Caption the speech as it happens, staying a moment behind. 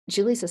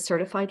Julie's a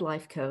certified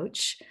life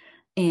coach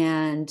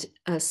and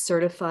a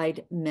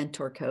certified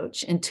mentor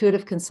coach,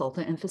 intuitive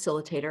consultant and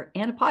facilitator,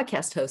 and a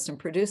podcast host and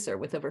producer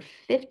with over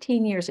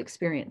 15 years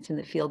experience in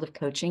the field of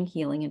coaching,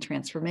 healing, and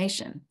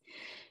transformation.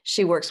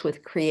 She works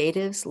with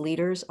creatives,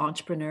 leaders,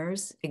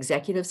 entrepreneurs,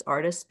 executives,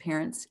 artists,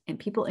 parents, and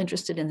people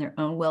interested in their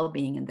own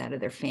well-being and that of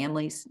their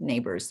families,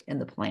 neighbors,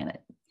 and the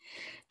planet.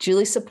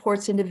 Julie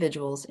supports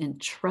individuals in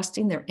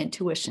trusting their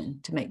intuition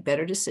to make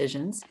better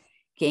decisions,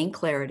 gain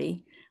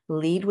clarity,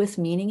 lead with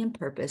meaning and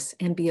purpose,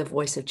 and be a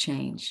voice of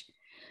change.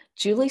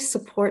 Julie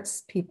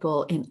supports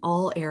people in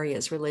all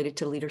areas related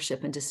to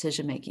leadership and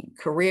decision-making,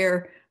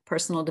 career,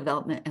 personal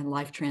development, and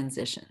life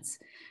transitions.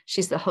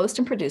 She's the host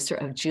and producer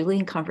of Julie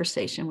in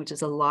Conversation, which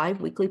is a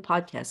live weekly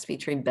podcast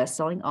featuring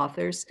best-selling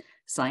authors,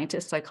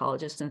 scientists,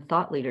 psychologists, and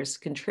thought leaders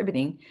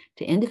contributing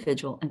to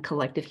individual and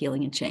collective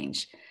healing and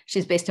change.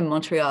 She's based in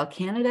Montreal,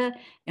 Canada,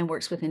 and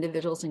works with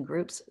individuals and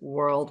groups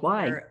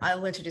worldwide.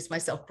 I'll introduce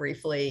myself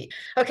briefly.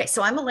 Okay,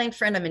 so I'm Alane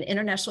Freund. I'm an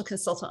international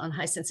consultant on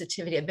high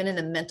sensitivity. I've been in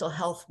the mental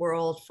health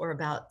world for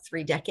about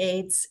 3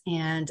 decades.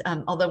 And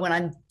although when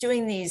I'm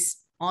doing these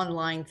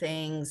online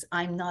things,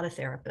 I'm not a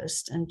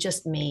therapist. I'm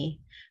just me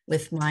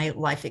with my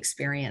life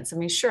experience. I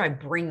mean, sure, I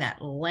bring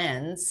that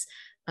lens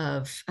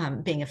of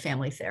being a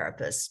family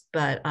therapist,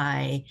 but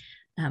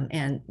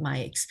and my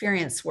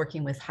experience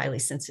working with highly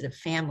sensitive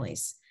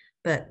families,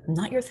 but I'm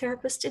not your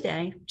therapist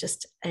today,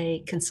 just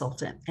a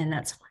consultant. And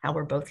that's how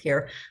we're both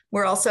here.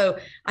 We're also,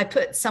 I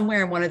put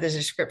somewhere in one of the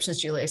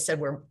descriptions, Julie, I said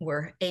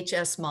we're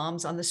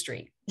HSMoms on the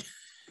street.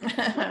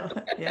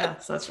 Yeah,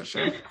 so that's for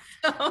sure.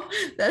 So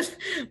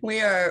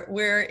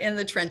we're in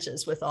the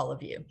trenches with all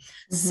of you.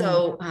 Mm-hmm.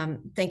 So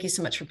thank you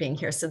so much for being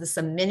here. So this is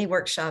a mini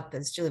workshop,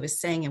 as Julie was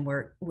saying, and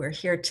we're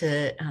here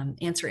to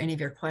answer any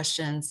of your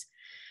questions.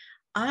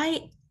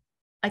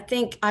 I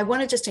think I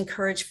want to just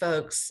encourage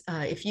folks,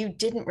 if you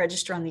didn't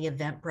register on the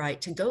Eventbrite,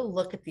 to go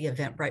look at the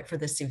Eventbrite for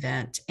this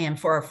event and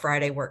for our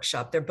Friday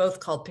workshop. They're both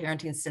called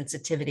Parenting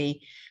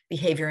Sensitivity,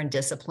 Behavior, and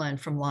Discipline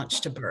from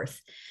Launch to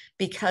Birth,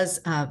 because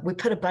we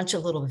put a bunch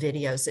of little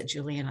videos that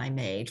Julie and I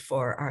made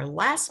for our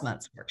last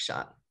month's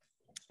workshop.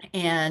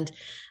 And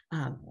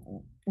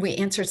we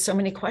answered so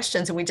many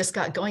questions and we just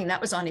got going.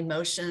 That was on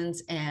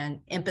emotions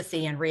and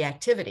empathy and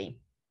reactivity.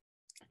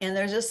 And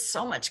there's just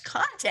so much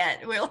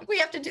content. We're like, we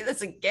have to do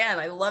this again.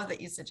 I love that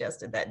you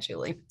suggested that,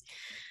 Julie.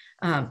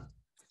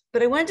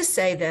 But I wanted to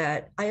say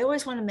that I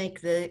always want to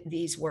make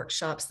these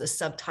workshops, the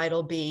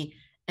subtitle be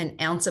 "An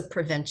ounce of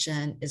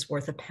prevention is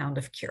worth a pound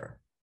of cure."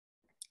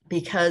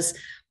 Because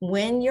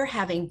when you're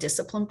having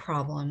discipline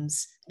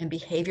problems and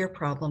behavior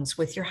problems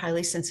with your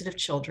highly sensitive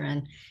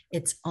children,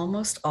 it's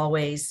almost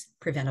always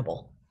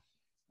preventable.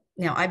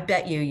 Now, I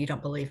bet you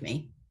don't believe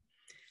me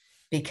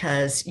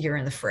because you're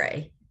in the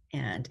fray.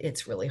 And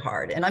it's really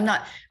hard. And I'm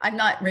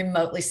not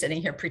remotely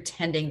sitting here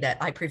pretending that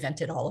I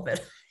prevented all of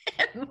it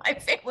in my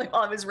family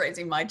while I was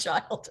raising my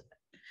child.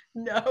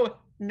 No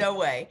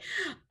way.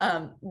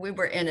 We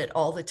were in it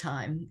all the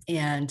time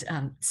and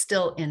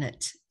still in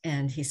it.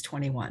 And he's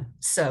 21.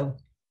 So,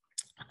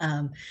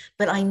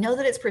 but I know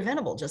that it's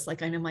preventable, just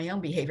like I know my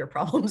own behavior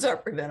problems are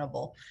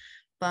preventable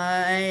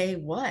by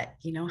what?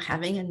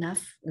 Having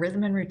enough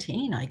rhythm and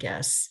routine, I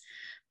guess.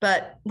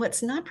 But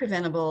what's not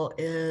preventable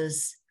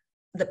is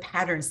the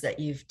patterns that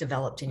you've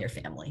developed in your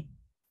family,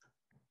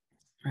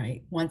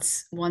 right?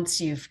 Once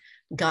you've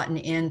gotten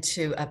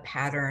into a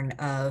pattern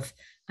of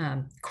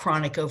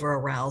chronic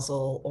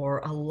overarousal or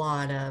a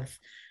lot of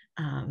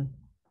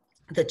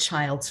the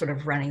child sort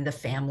of running the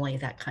family,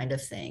 that kind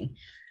of thing,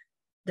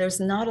 there's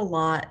not a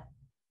lot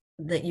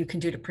that you can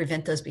do to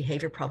prevent those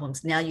behavior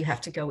problems. Now you have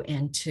to go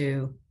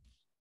into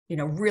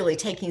really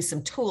taking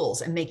some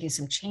tools and making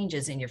some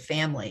changes in your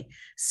family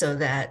so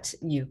that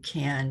you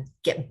can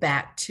get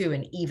back to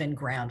an even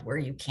ground where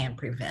you can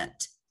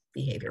prevent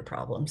behavior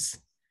problems.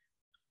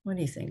 What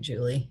do you think,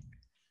 Julie?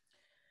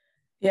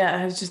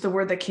 Yeah, it's just the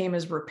word that came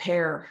is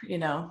repair,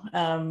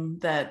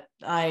 that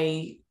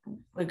I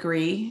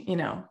agree,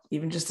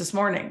 even just this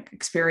morning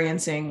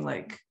experiencing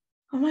like,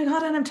 oh my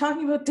God, and I'm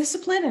talking about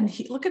discipline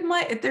and look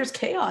at there's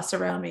chaos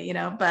around me,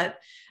 but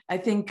I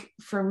think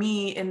for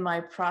me in my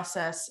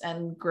process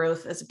and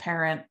growth as a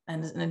parent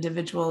and as an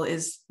individual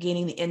is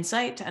gaining the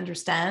insight to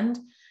understand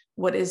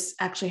what is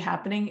actually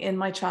happening in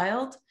my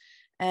child.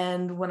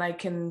 And when I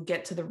can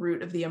get to the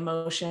root of the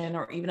emotion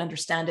or even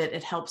understand it,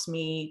 it helps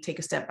me take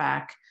a step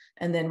back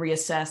and then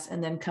reassess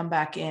and then come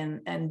back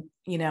in and,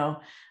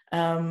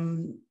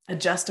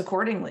 adjust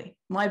accordingly,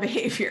 my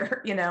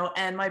behavior,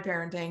 and my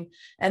parenting.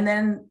 And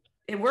then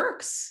it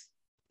works,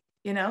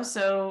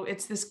 so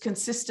it's this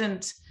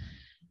consistent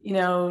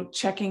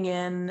checking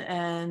in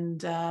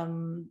and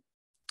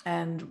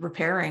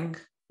repairing,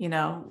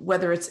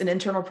 whether it's an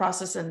internal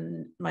process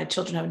and my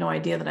children have no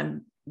idea that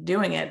I'm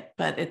doing it,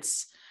 but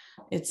it's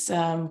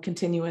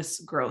continuous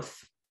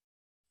growth.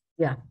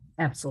 Yeah,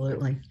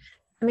 absolutely.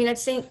 I mean, I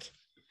think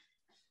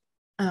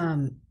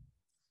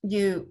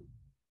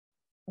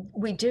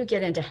we do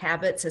get into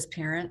habits as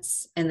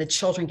parents and the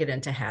children get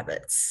into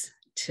habits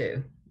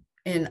too.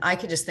 And I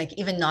could just think,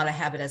 even not a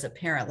habit as a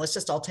parent, let's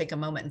just all take a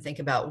moment and think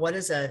about what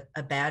is a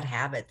bad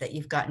habit that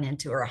you've gotten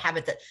into, or a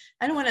habit that,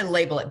 I don't want to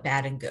label it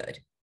bad and good,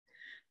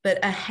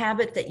 but a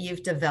habit that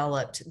you've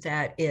developed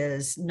that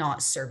is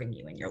not serving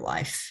you in your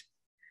life.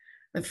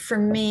 But for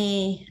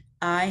me,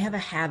 I have a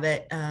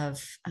habit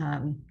of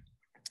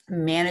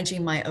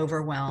managing my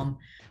overwhelm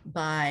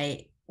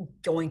by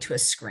going to a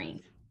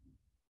screen,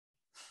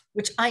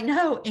 which I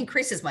know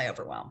increases my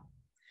overwhelm.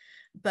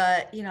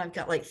 But, you know, I've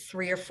got like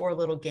 3 or 4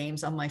 little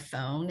games on my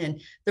phone. And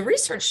the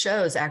research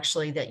shows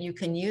actually that you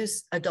can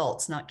use,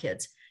 adults, not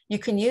kids, you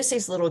can use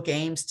these little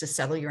games to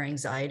settle your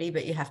anxiety,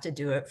 but you have to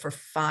do it for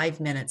 5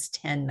 minutes,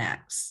 10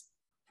 max,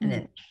 and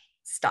then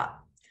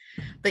stop.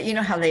 But you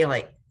know how they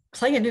like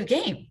play a new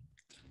game?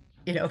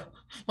 You know,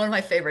 one of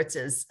my favorites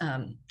is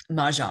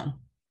Mahjong,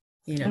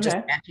 you know, just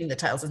matching the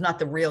tiles. It's not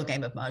the real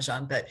game of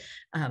Mahjong, but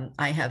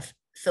I have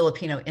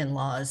Filipino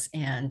in-laws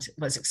and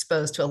was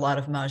exposed to a lot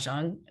of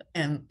Mahjong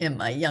in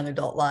my young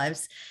adult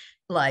life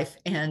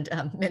and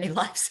many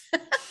lives.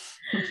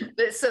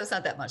 But so it's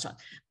not that Mahjong,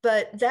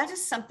 but that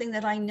is something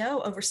that I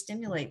know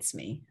overstimulates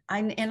me.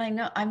 I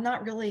know I'm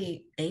not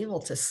really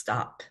able to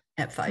stop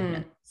at 5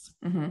 minutes.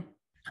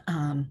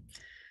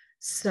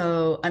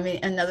 So, I mean,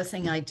 another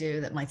thing I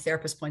do that my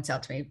therapist points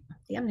out to me,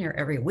 damn near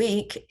every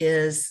week,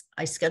 is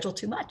I schedule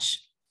too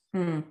much.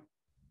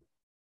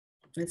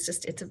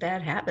 It's a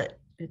bad habit.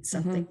 It's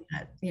something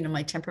that, you know,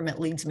 my temperament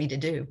leads me to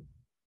do.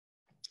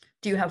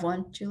 Do you have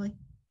one, Julie?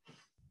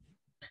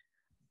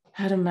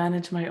 How to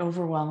manage my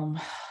overwhelm.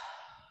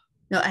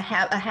 No, a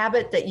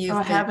habit that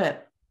you've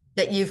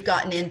that you've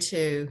gotten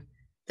into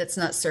that's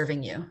not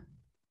serving you.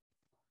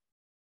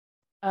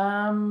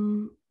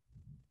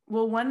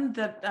 Well, one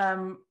that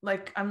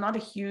like, I'm not a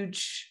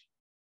huge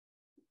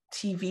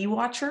TV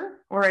watcher,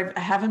 or I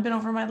haven't been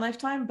over my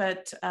lifetime,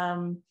 but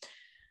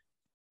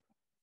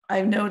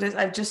I've noticed,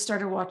 I've just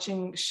started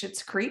watching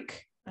Schitt's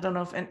Creek. I don't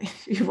know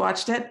if you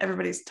watched it.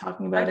 Everybody's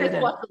talking about it.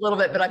 I've watched a little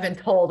bit, but I've been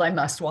told I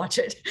must watch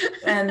it.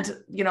 And,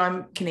 you know,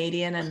 I'm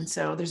Canadian, and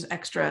so there's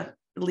extra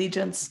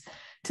allegiance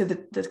to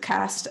the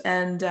cast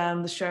and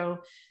the show.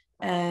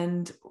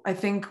 And I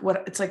think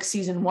it's like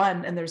season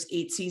 1, and there's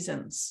 8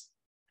 seasons.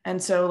 And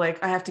so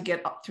like, I have to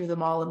get through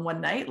them all in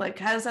one night. Like,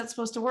 how is that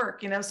supposed to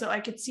work? You know, so I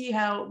could see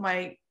how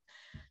my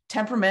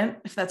temperament,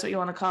 if that's what you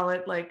want to call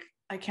it, like,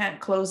 I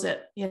can't close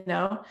it, you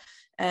know,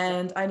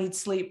 and I need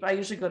sleep. I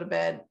usually go to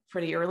bed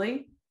pretty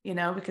early, you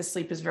know, because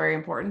sleep is very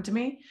important to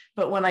me.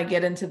 But when I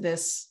get into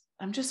this,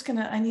 I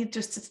need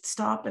just to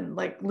stop and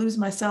like lose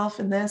myself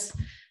in this.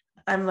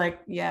 I'm like,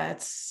 yeah,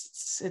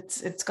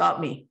 it's got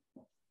me.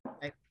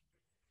 Right.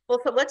 Well,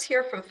 so let's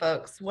hear from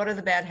folks. What are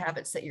the bad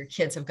habits that your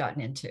kids have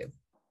gotten into?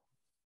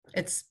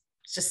 It's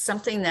just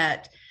something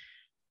that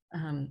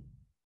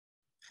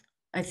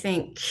I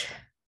think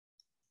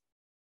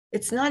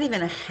it's not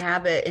even a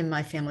habit in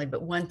my family,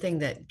 but one thing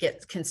that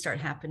can start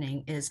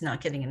happening is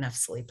not getting enough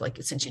sleep.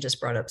 Like, since you just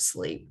brought up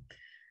sleep,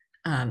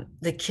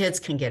 the kids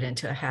can get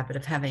into a habit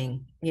of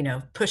having, you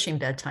know, pushing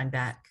bedtime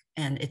back.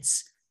 And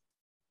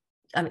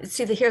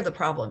see, here's the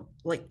problem.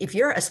 Like,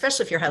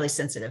 especially if you're highly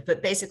sensitive,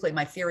 but basically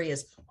my theory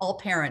is all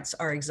parents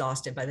are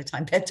exhausted by the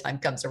time bedtime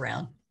comes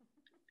around.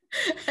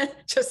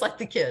 Just like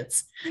the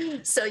kids.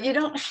 So you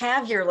don't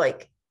have your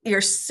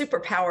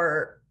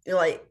superpower,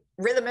 like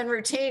rhythm and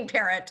routine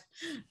parent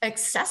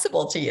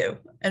accessible to you.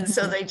 And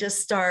so they just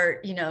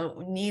start, you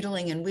know,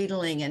 needling and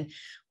wheedling. And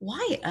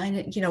why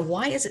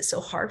is it so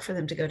hard for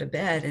them to go to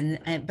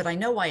bed? But I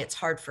know why it's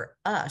hard for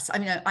us. I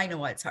mean, I know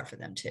why it's hard for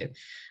them too.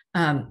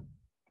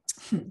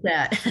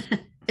 That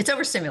it's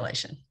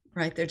overstimulation,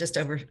 right? They're just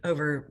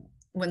over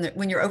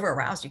when you're over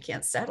aroused, you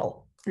can't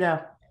settle.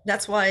 Yeah.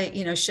 That's why,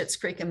 you know, Schitt's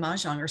Creek and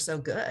Mahjong are so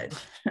good,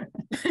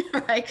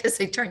 right? Because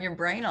they turn your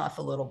brain off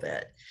a little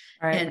bit,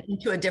 right, and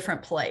into a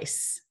different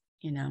place,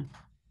 you know.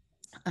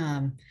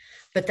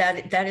 But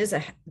that is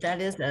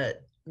a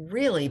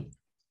really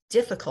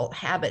difficult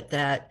habit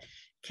that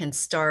can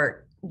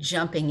start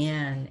jumping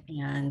in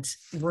and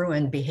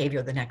ruin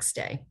behavior the next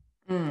day.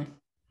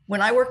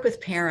 When I work with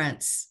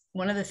parents,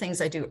 one of the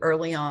things I do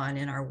early on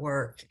in our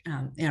work,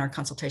 in our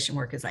consultation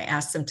work, is I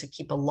ask them to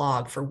keep a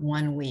log for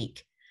 1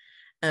 week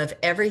of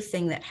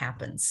everything that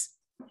happens.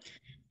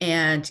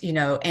 And, you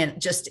know, and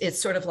just,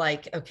 it's sort of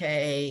like,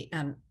 okay,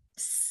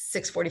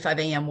 6:45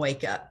 a.m.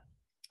 wake up,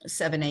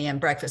 7 a.m.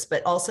 breakfast,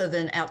 but also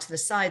then out to the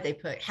side, they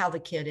put how the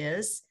kid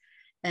is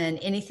and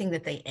anything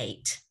that they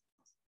ate.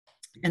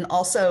 And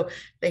also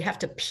they have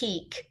to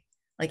peek,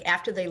 like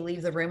after they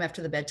leave the room,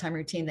 after the bedtime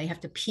routine, they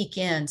have to peek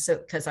in. So,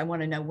 because I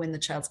want to know when the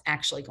child's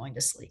actually going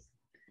to sleep.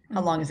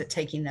 How long is it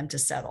taking them to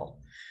settle?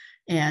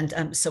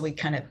 And so we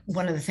kind of,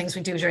 one of the things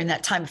we do during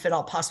that time, if at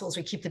all possible, is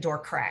we keep the door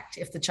cracked.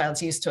 If the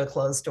child's used to a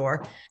closed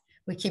door,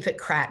 we keep it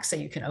cracked so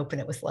you can open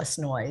it with less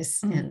noise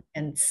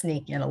and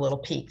sneak in a little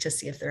peek to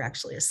see if they're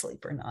actually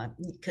asleep or not.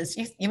 Because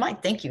you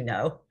might think you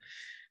know,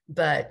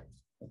 but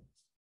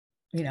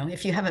you know,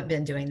 if you haven't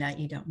been doing that,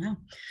 you don't know.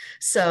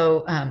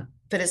 So,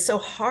 but it's so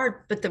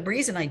hard. But the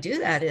reason I do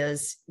that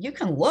is you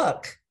can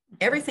look,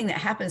 everything that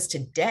happens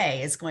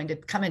today is going to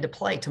come into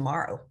play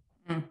tomorrow.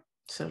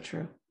 So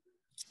true.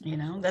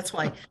 That's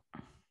why.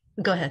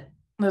 Go ahead.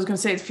 I was going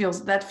to say,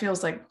 that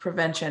feels like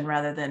prevention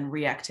rather than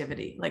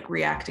reactivity, like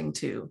reacting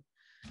to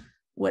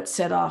what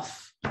set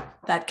off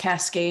that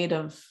cascade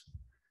of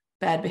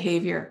bad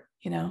behavior,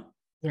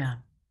 Yeah.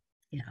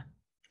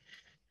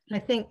 I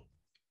think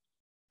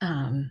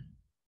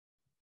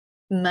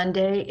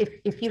Monday,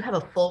 if you have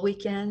a full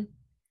weekend,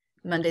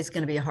 Monday's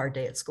going to be a hard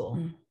day at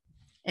school.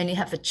 And you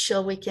have a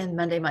chill weekend,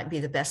 Monday might be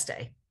the best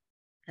day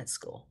at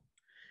school.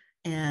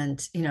 And,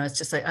 it's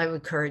just like, I would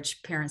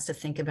encourage parents to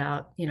think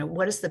about,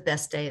 what is the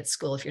best day at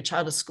school if your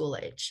child is school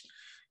age,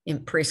 in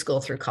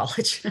preschool through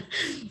college.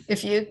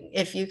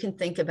 if you can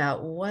think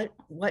about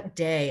what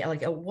day,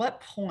 like at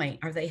what point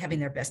are they having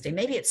their best day?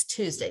 Maybe it's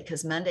Tuesday,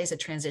 because Monday's a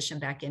transition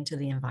back into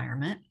the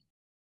environment.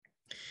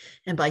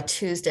 And by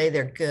Tuesday,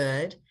 they're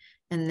good.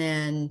 And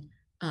then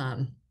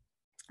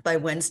by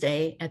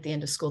Wednesday at the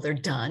end of school, they're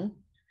done.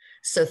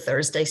 So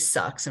Thursday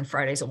sucks and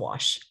Friday's a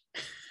wash.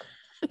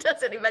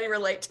 Does anybody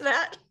relate to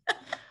that?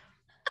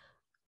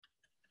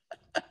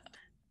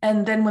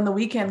 And then when the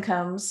weekend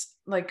comes,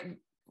 like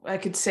I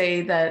could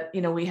say that,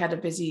 we had a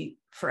busy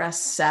for us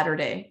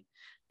Saturday.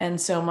 And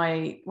so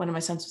one of my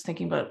sons was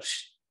thinking about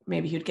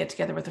maybe he'd get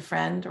together with a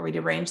friend, or we'd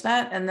arrange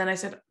that. And then I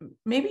said,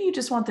 maybe you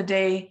just want the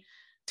day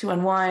to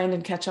unwind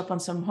and catch up on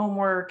some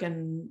homework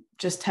and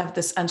just have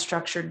this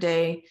unstructured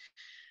day.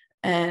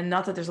 And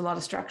not that there's a lot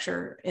of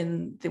structure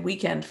in the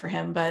weekend for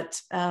him,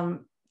 but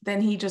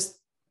then he just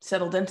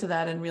settled into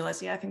that and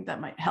realized, I think that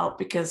might help,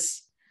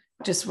 because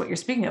just what you're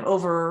speaking of,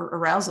 over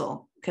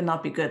arousal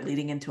cannot be good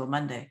leading into a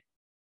Monday.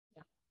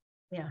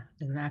 Yeah,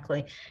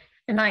 exactly.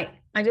 And I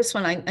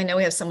know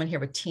we have someone here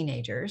with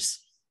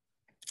teenagers,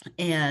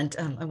 and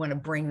I want to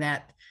bring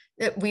that.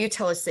 Will you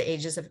tell us the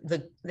ages of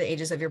the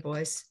ages of your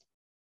boys,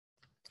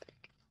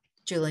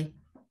 Julie?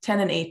 10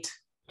 and 8.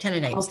 10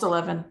 and 8. Almost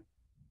 11.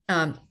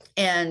 So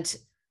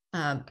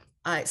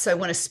I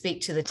want to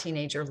speak to the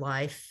teenager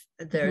life.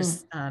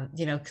 There's,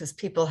 because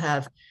people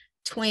have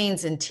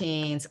tweens and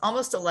teens,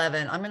 almost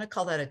 11. I'm going to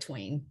call that a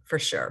tween for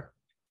sure.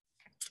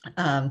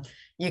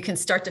 You can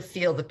start to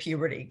feel the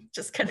puberty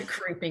just kind of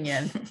creeping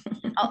in.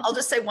 I'll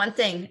just say one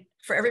thing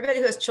for everybody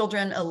who has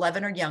children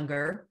 11 or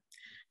younger.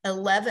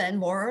 11,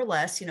 more or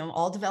less,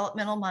 all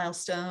developmental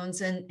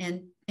milestones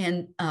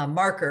and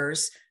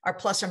markers are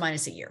plus or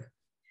minus a year.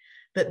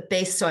 But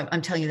so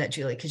I'm telling you that,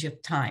 Julie, because you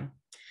have time.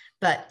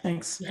 But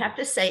thanks. You have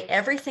to say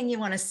everything you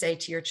want to say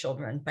to your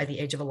children by the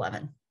age of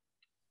 11.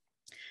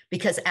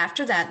 Because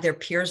after that, their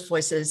peers'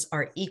 voices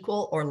are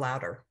equal or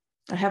louder.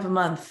 I have a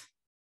month.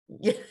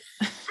 Yeah.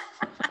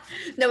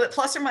 No, but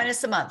plus or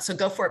minus a month. So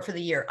go for it for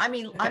the year. I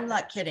mean, okay. I'm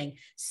not kidding.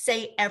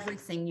 Say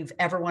everything you've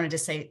ever wanted to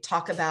say.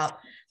 Talk about,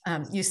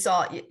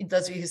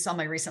 those of you who saw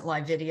my recent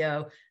live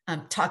video,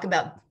 talk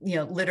about,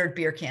 littered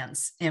beer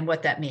cans and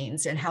what that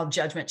means and how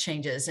judgment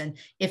changes. And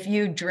if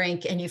you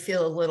drink and you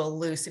feel a little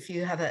loose, if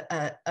you have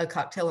a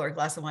cocktail or a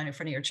glass of wine in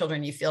front of your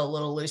children, you feel a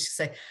little loose,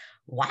 you say,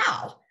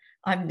 wow,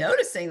 I'm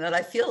noticing that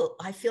I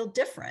feel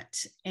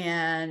different.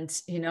 And,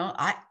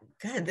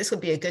 this would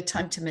be a good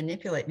time to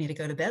manipulate me to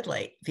go to bed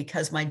late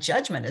because my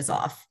judgment is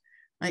off,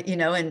 but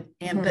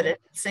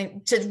it's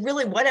to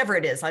really, whatever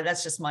it is,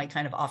 that's just my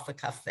kind of off the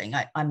cuff thing.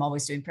 I'm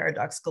always doing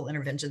paradoxical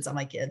interventions on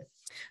my kid.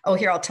 Oh,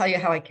 here, I'll tell you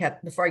how I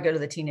kept, before I go to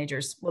the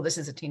teenagers. Well, this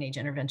is a teenage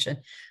intervention.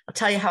 I'll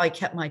tell you how I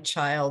kept my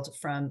child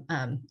from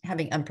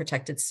having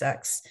unprotected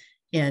sex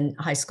in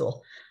high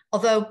school.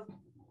 Although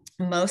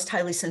most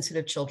highly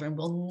sensitive children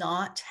will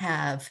not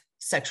have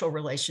sexual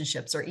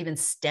relationships or even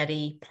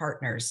steady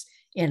partners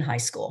in high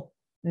school.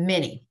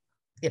 Many,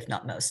 if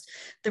not most.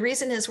 The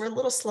reason is we're a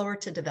little slower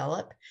to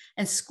develop,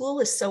 and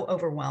school is so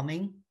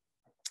overwhelming.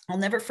 I'll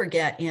never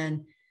forget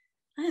in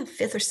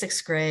 5th or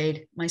 6th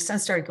grade, my son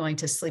started going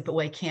to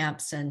sleepaway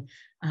camps, and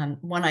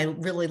one I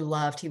really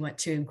loved, he went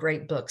to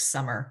Great Books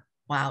Summer.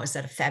 Wow, is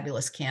that a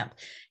fabulous camp?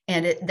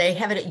 And they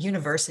have it at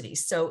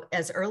universities. So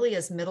as early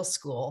as middle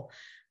school,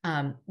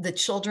 the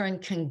children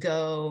can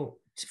go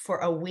for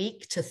a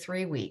week to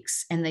 3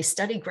 weeks, and they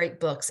study great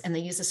books, and they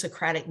use a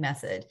Socratic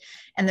method.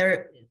 And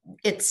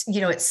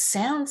it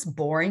sounds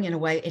boring in a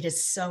way. It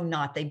is so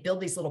not. They build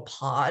these little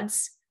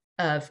pods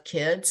of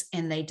kids,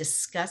 and they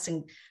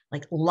discussing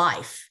like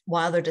life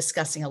while they're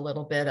discussing a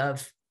little bit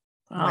of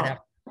whatever.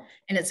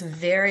 And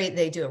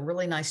they do a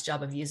really nice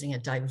job of using a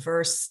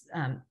diverse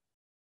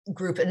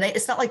group. And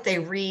it's not like they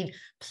read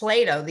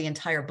Plato, the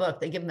entire book.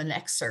 They give them an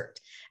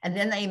excerpt, and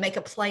then they make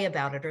a play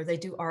about it, or they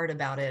do art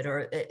about it,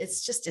 or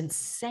it's just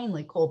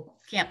insanely cool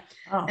camp.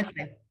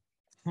 Anyway,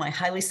 my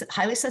highly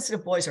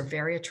sensitive boys are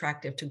very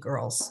attractive to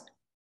girls,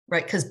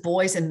 right? Because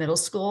boys in middle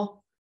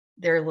school,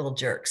 they're little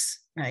jerks,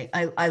 right?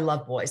 I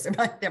love boys.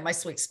 They're my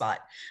sweet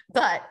spot,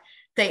 but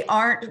they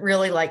aren't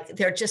really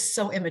they're just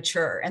so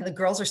immature, and the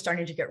girls are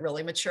starting to get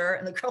really mature,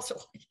 and the girls are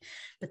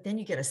but then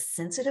you get a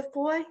sensitive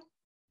boy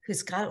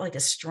who's got like a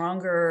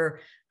stronger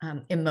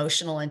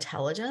emotional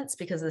intelligence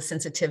because of the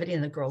sensitivity,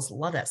 and the girls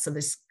love that. So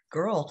this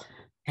girl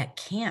at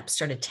camp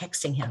started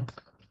texting him.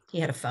 He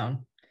had a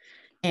phone,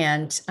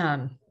 and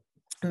I'm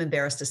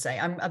embarrassed to say,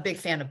 I'm a big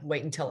fan of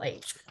wait until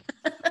 8.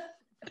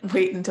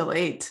 Wait until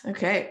 8.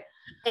 Okay.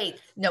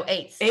 Eighth. No,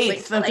 eighth.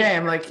 Eighth. Okay.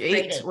 I'm like 8.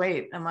 Grade.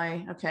 Wait, am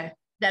I okay?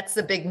 That's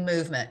the big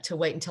movement, to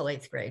wait until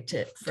 8th grade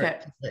for Okay.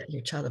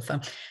 your child a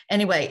phone.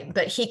 Anyway,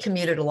 but he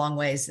commuted a long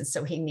ways. And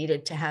so he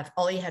needed to have,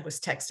 all he had was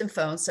text and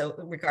phone. So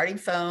regarding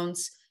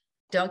phones,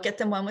 don't get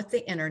them one with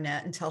the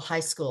internet until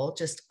high school,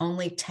 just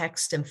only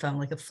text and phone,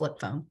 like a flip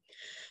phone.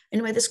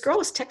 Anyway, this girl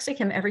was texting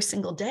him every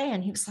single day.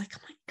 And he was like,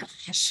 oh my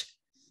gosh,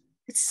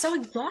 it's so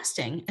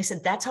exhausting. I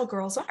said, that's how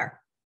girls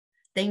are.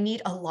 They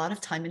need a lot of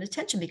time and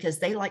attention because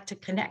they like to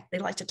connect. They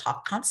like to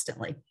talk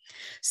constantly.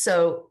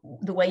 So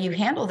the way you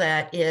handle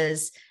that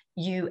is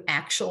you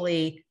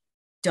actually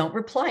don't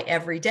reply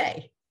every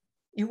day.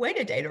 You wait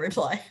a day to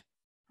reply.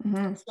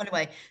 Mm-hmm. So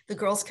anyway, the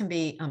girls can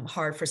be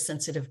hard for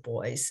sensitive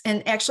boys,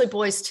 and actually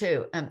boys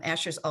too.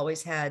 Asher's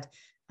always had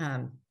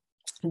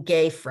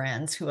gay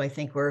friends who I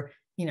think were,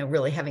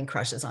 really having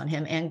crushes on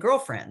him, and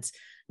girlfriends,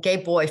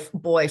 gay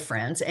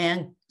boyfriends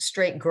and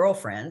straight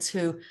girlfriends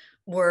who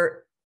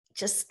were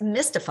just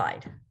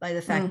mystified by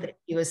the fact that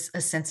he was a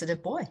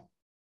sensitive boy.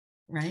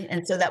 Right.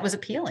 And so that was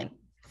appealing.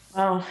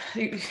 Wow.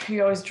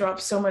 You always drop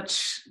so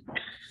much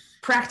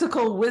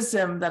practical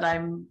wisdom that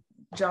I'm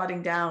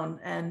jotting down.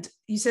 And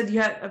you said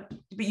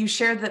but you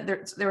shared that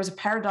there was a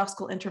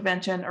paradoxical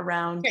intervention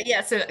around.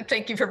 Yeah. So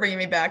thank you for bringing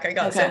me back. I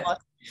got so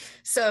lost.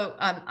 So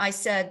I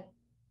said,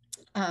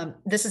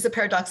 this is a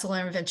paradoxical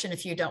intervention.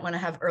 If you don't want to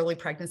have early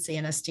pregnancy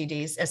and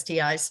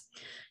STIs,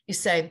 you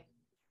say,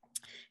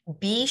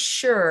 be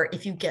sure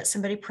if you get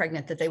somebody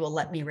pregnant that they will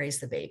let me raise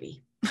the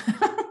baby.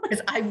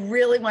 Because I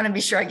really want to be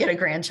sure I get a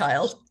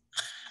grandchild.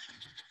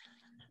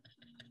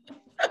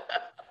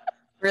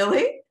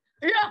 Really?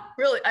 Yeah,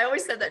 really. I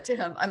always said that to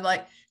him. I'm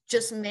like,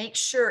 just make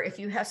sure if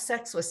you have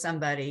sex with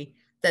somebody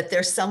that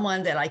there's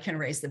someone that I can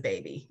raise the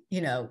baby,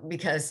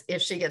 because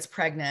if she gets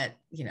pregnant,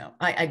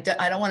 I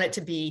don't want it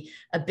to be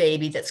a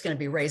baby that's going to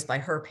be raised by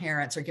her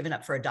parents or given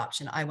up for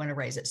adoption. I want to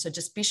raise it. So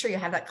just be sure you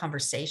have that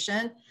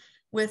conversation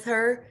with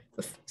her.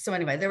 So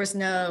anyway, there was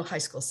no high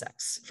school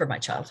sex for my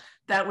child.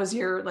 That was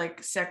your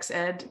sex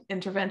ed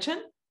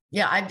intervention?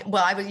 Yeah.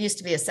 I used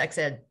to be a sex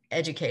ed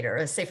educator,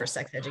 a safer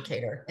sex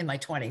educator in my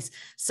 20s.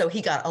 So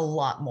he got a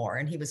lot more,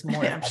 and he was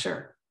more. Yeah, I'm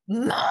sure.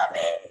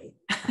 Mommy.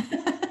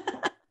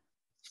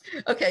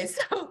 Okay.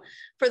 So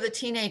for the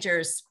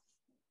teenagers,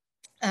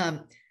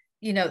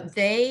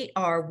 they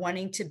are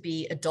wanting to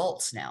be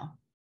adults now.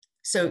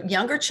 So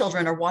younger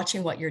children are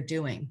watching what you're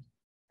doing,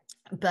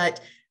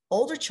 but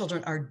older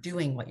children are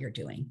doing what you're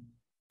doing.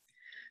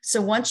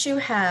 So once you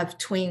have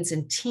tweens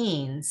and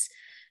teens,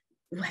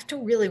 you have to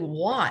really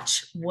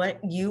watch what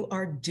you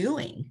are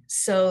doing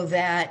so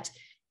that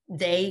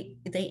they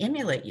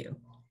emulate you.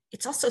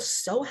 It's also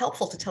so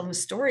helpful to tell them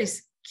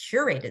stories,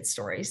 curated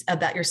stories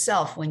about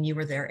yourself when you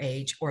were their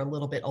age or a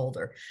little bit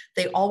older.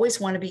 They always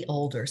want to be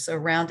older. So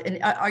and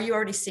are you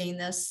already seeing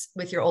this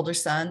with your older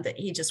son, that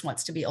he just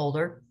wants to be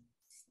older?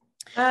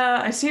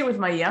 I see it with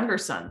my younger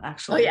son,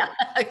 actually. Oh yeah,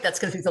 that's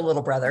because he's a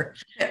little brother.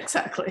 Yeah,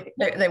 exactly.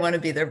 They want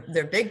to be their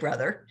big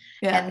brother.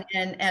 Yeah.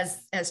 And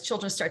as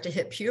children start to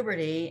hit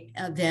puberty,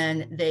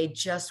 then they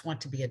just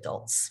want to be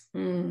adults.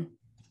 Mm.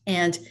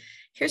 And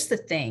here's the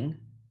thing.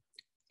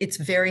 It's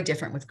very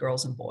different with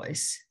girls and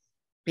boys,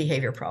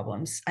 behavior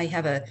problems. I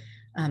have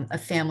a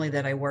family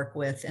that I work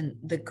with, and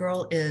the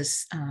girl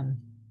is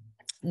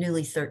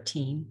newly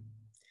 13.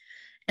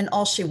 And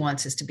all she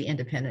wants is to be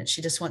independent.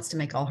 She just wants to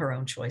make all her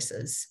own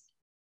choices.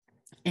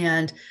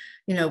 And,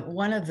 and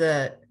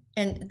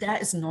that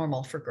is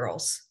normal for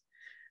girls.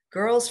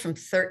 Girls from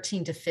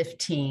 13 to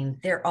 15,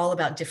 they're all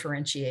about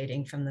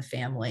differentiating from the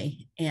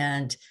family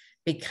and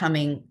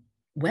becoming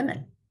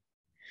women.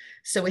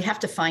 So we have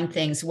to find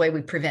things. The way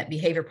we prevent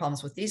behavior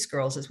problems with these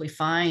girls is we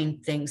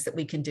find things that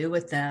we can do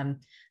with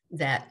them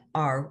that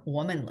are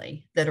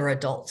womanly, that are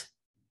adult,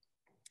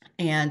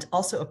 and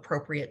also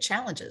appropriate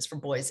challenges for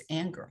boys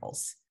and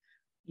girls.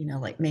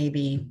 Like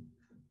maybe,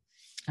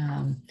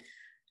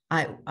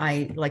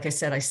 like I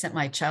said, I sent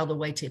my child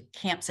away to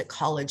camps at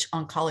college,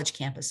 on college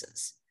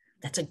campuses.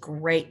 That's a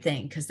great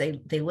thing because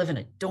they live in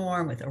a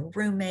dorm with a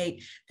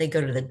roommate. They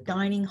go to the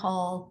dining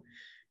hall.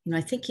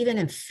 I think even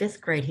in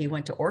 5th grade, he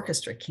went to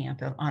orchestra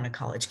camp on a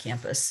college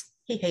campus.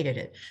 He hated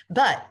it,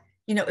 but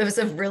it was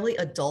a really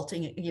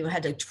adulting. You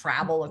had to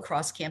travel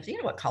across campus. You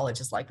know what college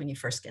is like when you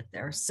first get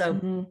there.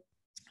 So,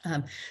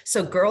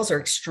 so girls are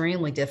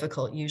extremely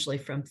difficult, usually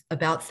from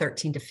about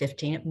 13 to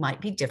 15. It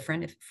might be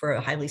different for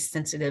a highly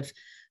sensitive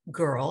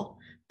girl,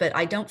 but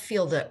I don't see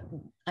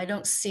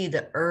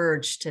the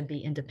urge to be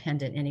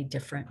independent any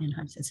different in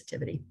high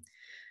sensitivity.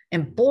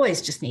 And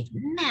boys just need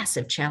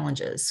massive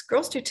challenges.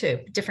 Girls do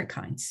too, different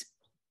kinds.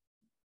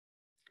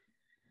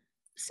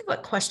 Let's see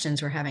what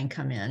questions we're having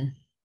come in.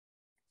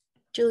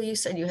 Julie, you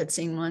said you had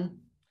seen one.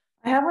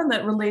 I have one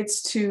that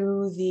relates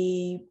to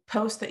the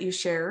post that you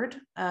shared,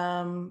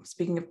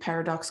 speaking of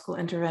paradoxical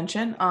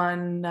intervention,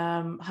 on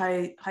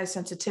high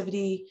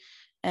sensitivity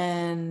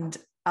and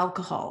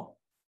alcohol.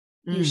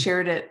 You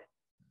shared it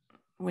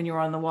when you were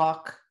on the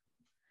walk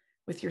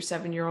with your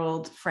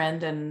 7-year-old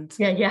friend and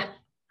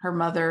her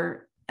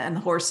mother and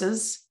the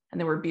horses, and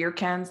there were beer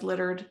cans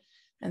littered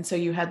And so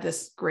you had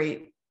this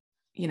great,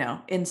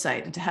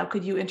 insight into how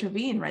could you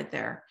intervene right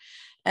there.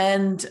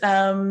 And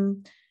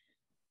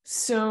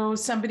so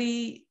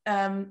somebody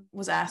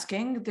was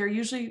asking,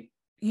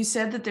 you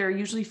said that there are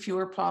usually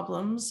fewer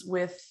problems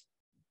with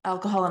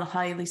alcohol in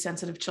highly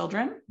sensitive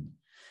children,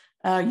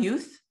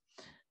 youth,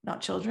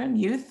 not children,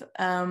 youth.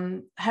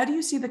 How do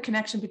you see the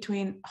connection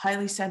between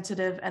highly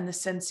sensitive and the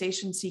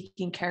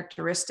sensation-seeking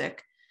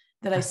characteristic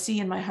that I see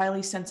in my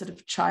highly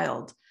sensitive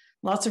child?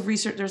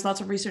 There's lots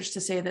of research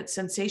to say that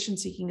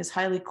sensation-seeking is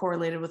highly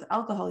correlated with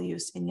alcohol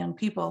use in young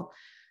people.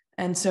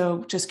 And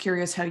so just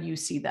curious how you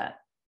see that.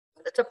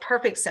 That's a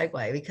perfect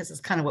segue because it's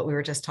kind of what we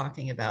were just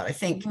talking about. I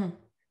think,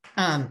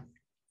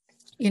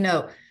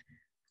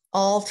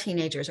 all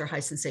teenagers are high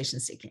sensation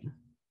seeking.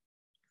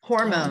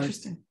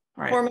 Hormones.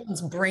 Right.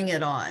 Hormones bring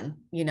it on.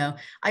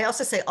 I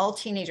also say all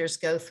teenagers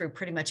go through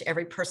pretty much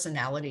every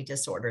personality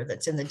disorder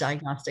that's in the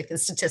Diagnostic and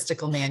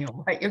Statistical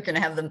Manual, right? You're going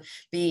to have them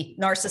be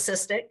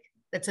narcissistic.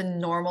 That's a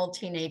normal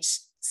teenage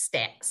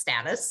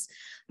status.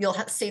 You'll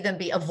see them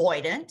be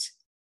avoidant.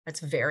 That's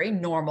very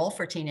normal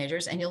for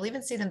teenagers. And you'll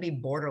even see them be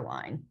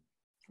borderline.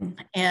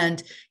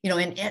 And,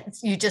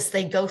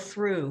 they go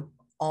through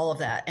all of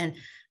that. And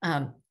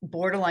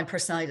borderline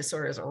personality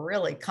disorder is a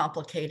really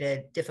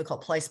complicated,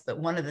 difficult place. But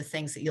one of the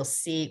things that you'll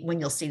see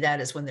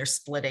that is when they're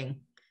splitting,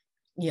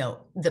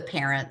 the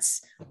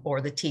parents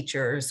or the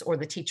teachers or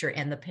the teacher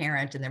and the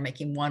parent, and they're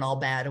making one all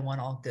bad and one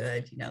all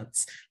good.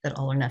 It's that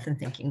all or nothing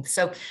thinking.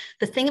 So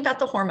the thing about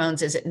the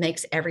hormones is it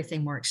makes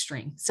everything more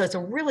extreme. So it's a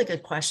really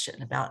good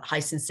question about high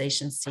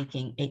sensation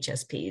seeking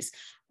HSPs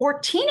or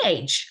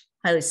teenage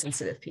highly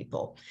sensitive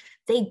people.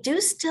 They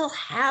do still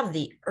have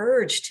the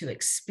urge to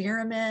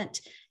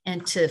experiment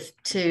and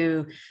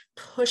to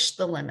push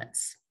the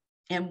limits.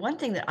 And one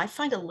thing that I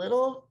find a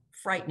little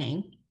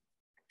frightening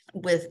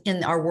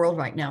in our world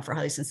right now for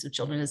highly sensitive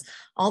children is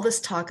all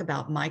this talk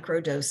about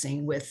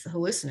microdosing with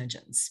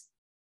hallucinogens.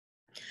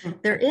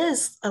 There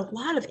is a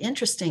lot of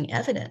interesting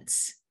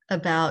evidence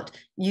about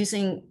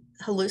using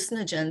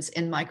hallucinogens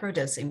in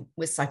microdosing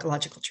with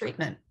psychological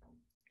treatment.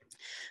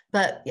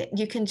 But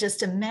you can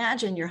just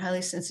imagine your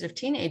highly sensitive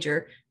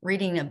teenager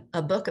reading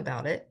a book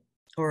about it,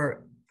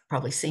 or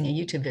probably seeing a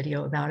YouTube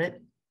video about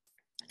it,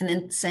 and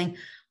then saying,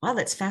 wow,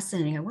 that's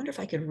fascinating. I wonder if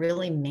I could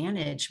really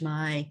manage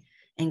my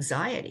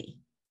anxiety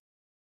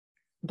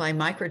by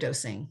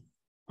microdosing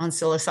on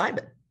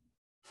psilocybin.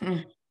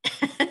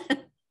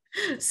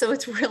 So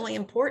it's really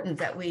important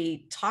that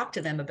we talk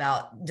to them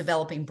about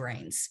developing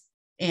brains.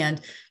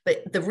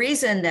 But the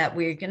reason that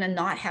we're going to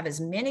not have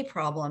as many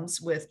problems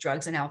with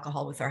drugs and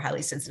alcohol with our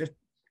highly sensitive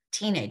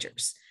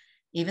teenagers,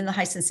 even the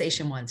high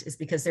sensation ones, is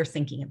because they're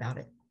thinking about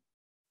it.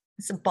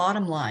 It's the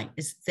bottom line,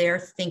 is they're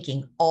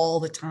thinking all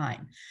the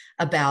time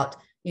about,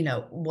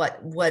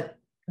 what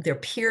their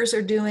peers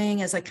are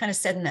doing. As I kind of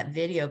said in that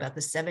video about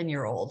the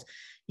 7-year-old,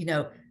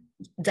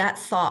 that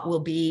thought will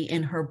be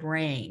in her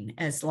brain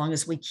as long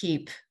as we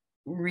keep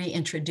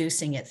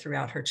reintroducing it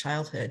throughout her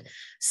childhood.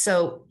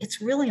 So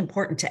it's really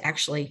important to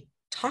actually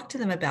talk to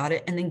them about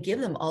it and then give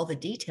them all the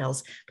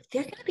details. But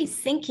they're going to be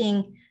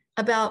thinking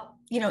about,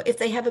 if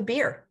they have a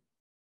beer,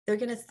 they're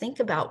going to think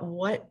about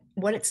what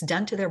it's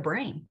done to their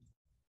brain,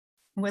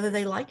 whether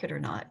they like it or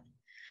not.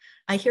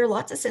 I hear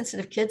lots of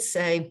sensitive kids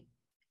say,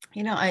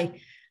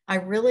 I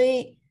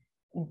really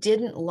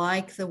didn't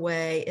like the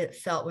way it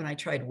felt when I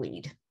tried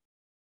weed.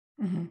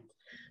 Mm-hmm.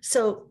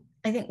 So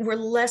I think we're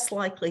less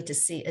likely to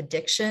see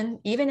addiction,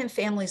 even in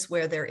families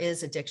where there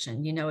is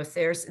addiction.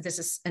 This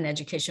is an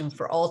education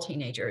for all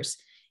teenagers.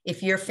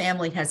 If your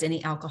family has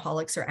any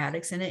alcoholics or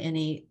addicts in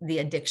it, the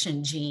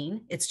addiction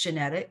gene, it's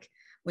genetic.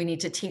 We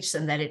need to teach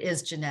them that it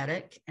is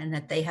genetic and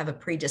that they have a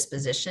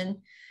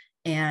predisposition,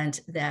 and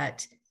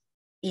that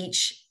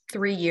each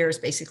 3 years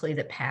basically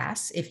that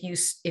pass, if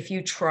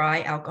you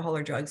try alcohol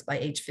or drugs by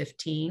age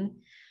 15,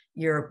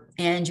 you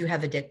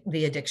have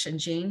the addiction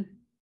gene,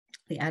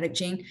 the addict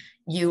gene,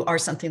 you are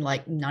something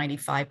like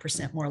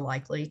 95% more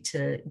likely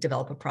to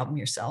develop a problem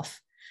yourself.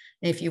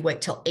 And if you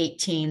wait till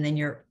 18, then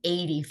you're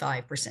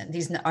 85%.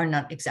 These are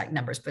not exact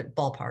numbers, but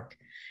ballpark.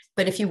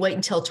 But if you wait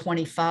until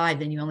 25,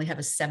 then you only have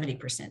a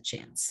 70%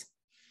 chance.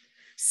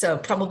 So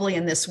probably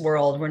in this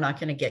world, we're not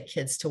going to get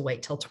kids to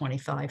wait till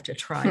 25 to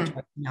try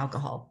drugs and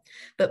alcohol.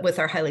 But with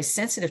our highly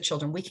sensitive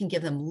children, we can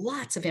give them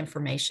lots of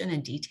information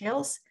and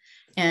details,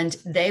 and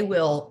they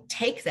will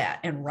take that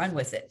and run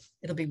with it.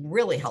 It'll be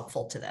really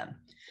helpful to them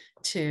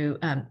to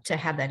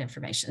have that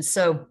information.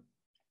 So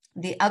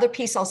the other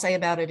piece I'll say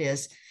about it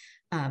is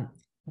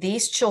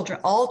these children,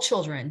 all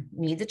children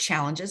need the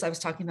challenges I was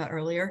talking about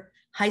earlier.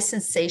 High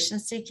sensation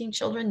seeking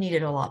children need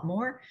it a lot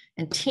more,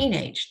 and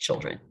teenage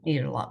children need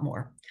it a lot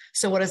more.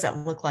 So what does that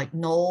look like?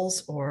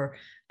 NOLS or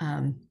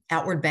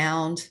outward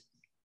bound.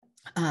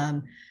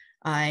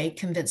 I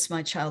convinced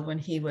my child when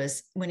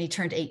he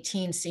turned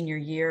 18 senior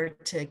year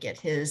to get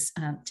his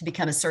to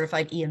become a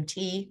certified EMT.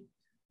 It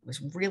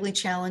was really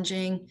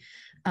challenging.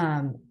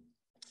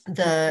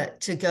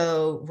 To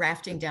go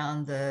rafting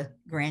down the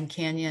Grand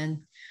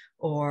Canyon,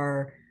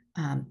 or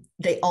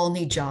they all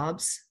need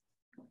jobs.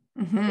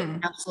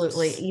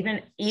 Absolutely.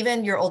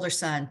 Even your older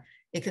son,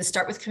 it can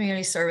start with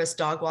community service,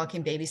 dog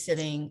walking,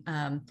 babysitting,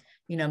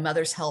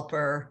 mother's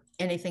helper,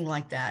 anything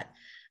like that.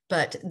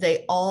 But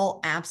they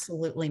all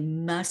absolutely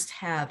must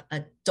have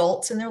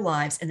adults in their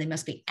lives, and they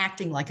must be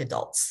acting like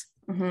adults.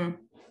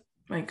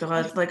 My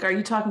God, like, are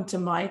you talking to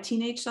my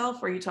teenage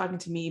self, or are you talking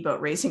to me about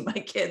raising my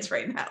kids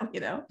right now?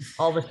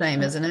 All the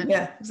same, isn't it?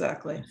 Yeah,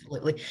 exactly.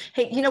 Absolutely.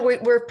 Hey,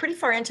 we're pretty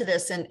far into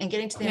this and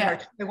getting to the end of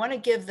our, I want to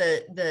give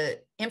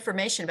the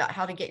information about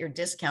how to get your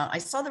discount. I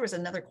saw there was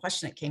another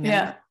question that came in.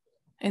 Yeah,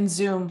 in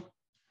Zoom.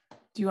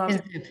 Do you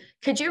want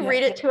Could you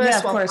read it to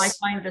us while course. I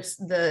find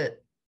the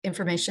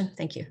information?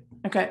 Thank you.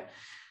 Okay.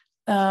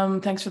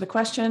 Thanks for the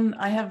question.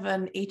 I have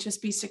an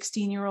HSB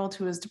 16-year-old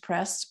who is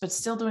depressed, but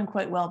still doing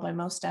quite well by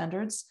most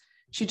standards.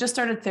 She just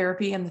started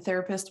therapy, and the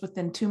therapist,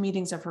 within 2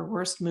 meetings of her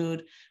worst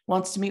mood,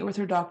 wants to meet with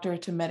her doctor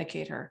to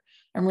medicate her.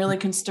 I'm really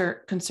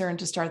concerned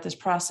to start this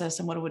process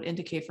and what it would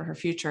indicate for her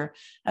future.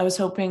 I was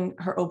hoping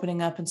her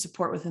opening up and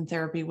support within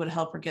therapy would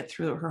help her get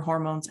through her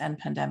hormones and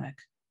pandemic.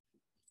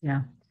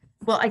 Yeah.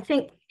 Well, I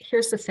think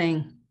here's the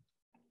thing.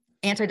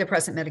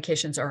 Antidepressant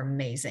medications are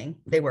amazing.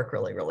 They work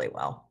really, really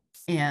well.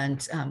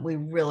 And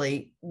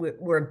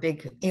we're a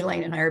big,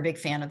 Alane and I are a big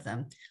fan of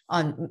them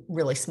on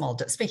really small,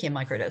 speaking of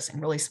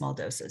microdosing, really small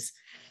doses.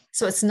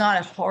 So it's not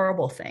a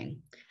horrible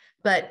thing,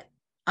 but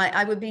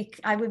I would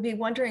be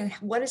wondering,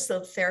 what is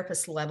the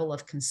therapist's level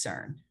of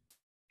concern?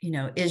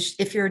 Is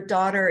if your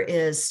daughter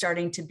is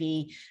starting to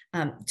be,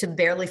 to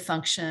barely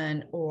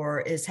function, or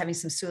is having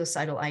some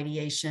suicidal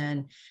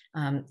ideation,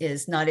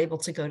 is not able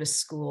to go to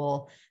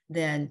school,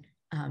 then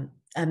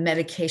a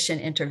medication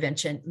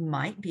intervention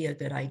might be a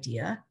good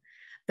idea.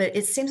 But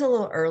it seems a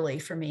little early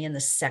for me in the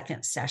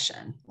second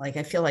session. Like,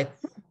 I feel like,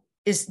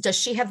 does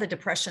she have the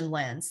depression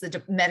lens,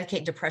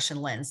 Medicate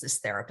depression lens, this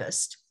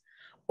therapist?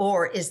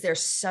 Or is there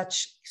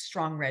such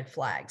strong red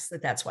flags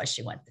that's why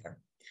she went there?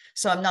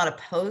 So I'm not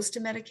opposed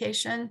to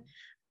medication.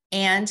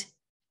 And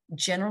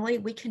generally,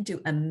 we can do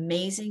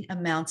amazing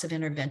amounts of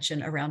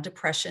intervention around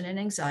depression and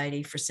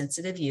anxiety for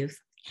sensitive youth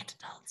and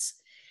adults.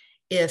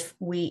 If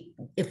we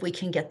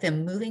can get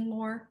them moving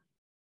more,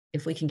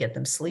 if we can get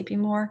them sleeping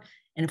more,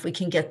 and if we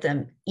can get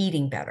them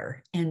eating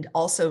better, and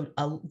also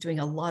doing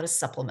a lot of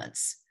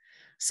supplements.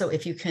 So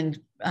if you can,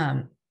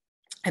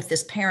 if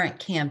this parent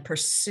can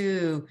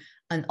pursue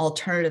an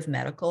alternative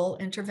medical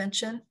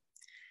intervention,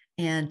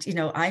 and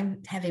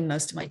I'm having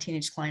most of my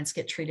teenage clients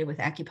get treated with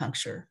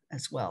acupuncture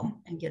as well,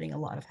 and getting a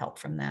lot of help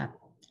from that.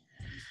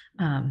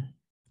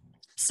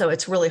 So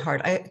it's really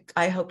hard.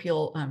 I hope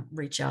you'll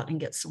reach out and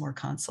get some more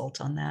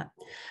consult on that.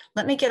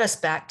 Let me get us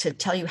back to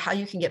tell you how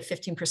you can get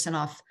 15%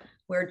 off,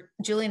 where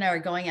Julie and I are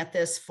going at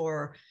this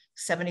for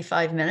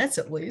 75 minutes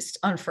at least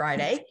on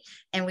Friday.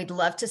 And we'd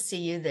love to see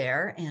you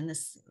there. And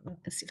let's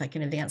see if I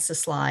can advance the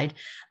slide.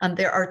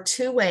 There are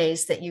 2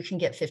 ways that you can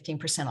get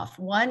 15% off.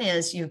 One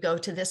is you go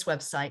to this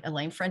website,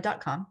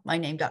 alanefriend.com,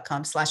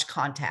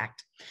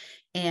 myname.com/contact,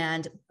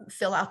 and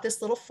fill out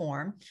this little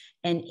form.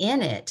 And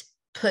in it,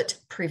 put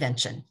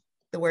prevention.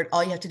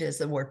 All you have to do is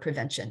the word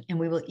prevention. And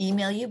we will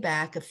email you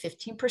back a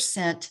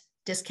 15%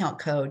 discount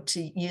code to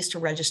use to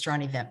register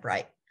on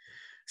Eventbrite.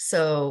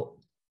 So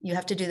you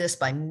have to do this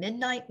by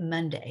midnight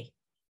Monday.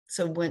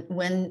 So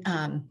when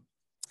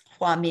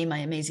Hua Mi, my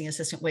amazing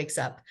assistant, wakes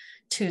up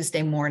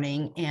Tuesday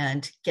morning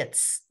and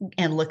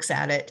looks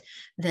at it,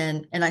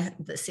 then, and I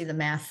see the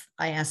math,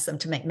 I ask them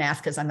to make math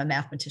because I'm a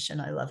mathematician.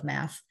 I love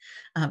math,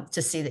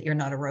 to see that you're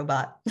not a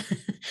robot.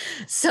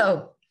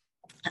 So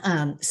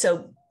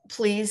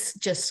please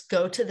just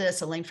go to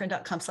this,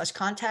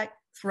 alanefriend.com/contact,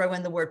 throw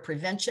in the word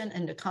prevention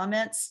in the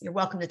comments. You're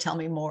welcome to tell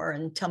me more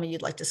and tell me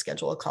you'd like to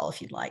schedule a call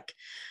if you'd like.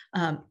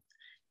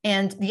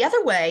 And the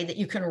other way that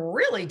you can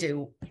really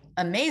do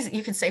amazing,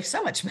 you can save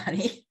so much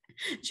money,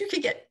 is you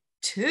could get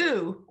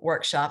 2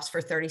 workshops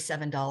for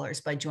 $37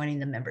 by joining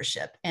the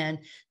membership. And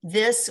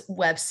this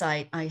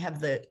website, I'm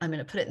going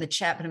to put it in the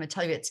chat, but I'm going to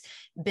tell you it's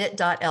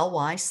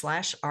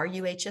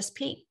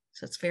bit.ly/RUHSP.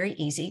 So it's very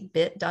easy,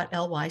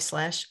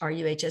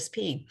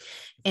 bit.ly/RUHSP.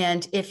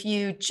 And if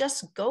you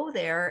just go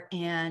there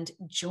and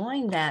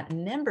join that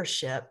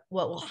membership,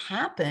 what will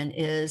happen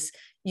is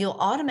you'll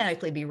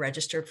automatically be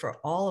registered for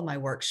all of my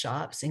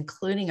workshops,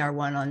 including our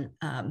one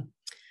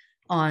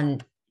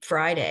on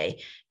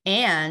Friday.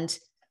 And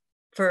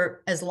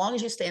for as long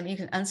as you stay, you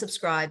can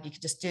unsubscribe, you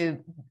can just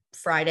do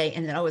Friday.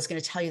 And then I was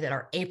going to tell you that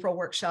our April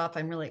workshop,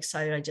 I'm really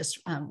excited. I just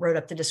wrote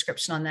up the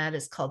description on that.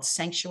 It's called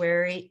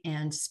Sanctuary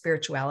and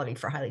Spirituality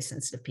for Highly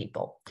Sensitive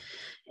People.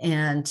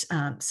 And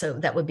so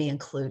that would be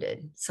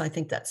included. So I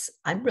think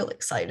I'm really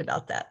excited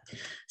about that.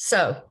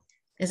 So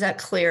is that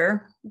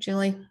clear,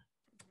 Julie?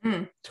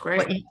 It's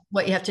great.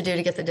 What you have to do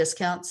to get the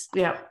discounts?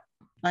 Yeah.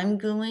 I'm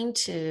going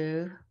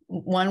to,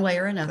 one way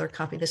or another,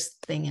 copy this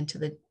thing into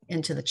the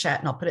chat,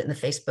 and I'll put it in the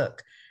Facebook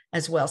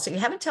as well. So you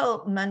have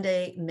until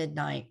Monday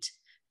midnight,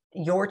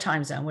 your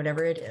time zone,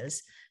 whatever it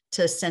is,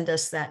 to send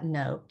us that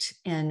note.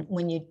 And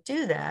when you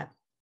do that,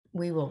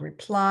 we will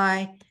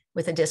reply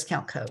with a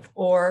discount code.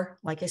 Or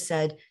like I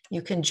said,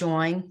 you can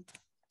join,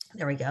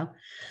 there we go.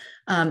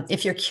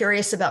 If you're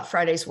curious about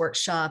Friday's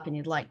workshop and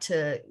you'd like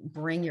to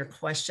bring your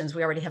questions,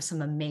 we already have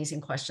some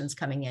amazing questions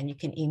coming in. You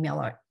can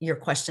email your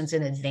questions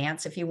in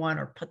advance if you want,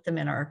 or put them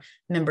in our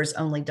members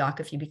only doc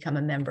if you become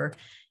a member.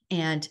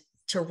 And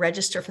to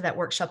register for that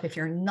workshop, if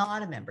you're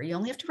not a member, you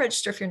only have to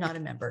register if you're not a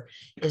member,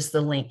 is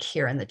the link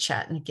here in the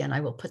chat. And again,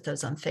 I will put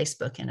those on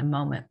Facebook in a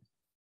moment.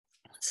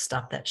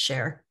 Stop that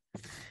share.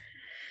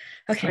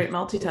 Okay. Great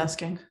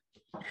multitasking.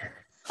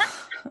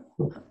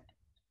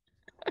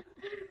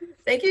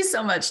 Thank you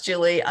so much,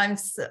 Julie. I'm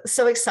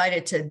so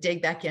excited to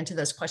dig back into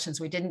those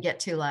questions we didn't get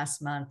to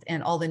last month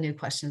and all the new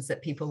questions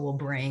that people will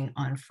bring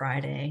on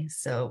Friday.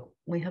 So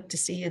we hope to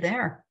see you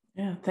there.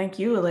 Yeah, thank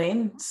you,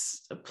 Alane.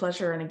 It's a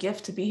pleasure and a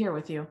gift to be here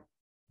with you.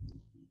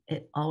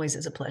 It always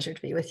is a pleasure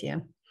to be with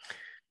you.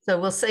 So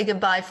we'll say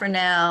goodbye for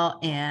now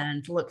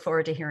and look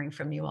forward to hearing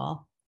from you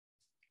all.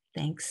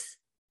 Thanks.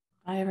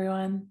 Bye,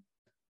 everyone.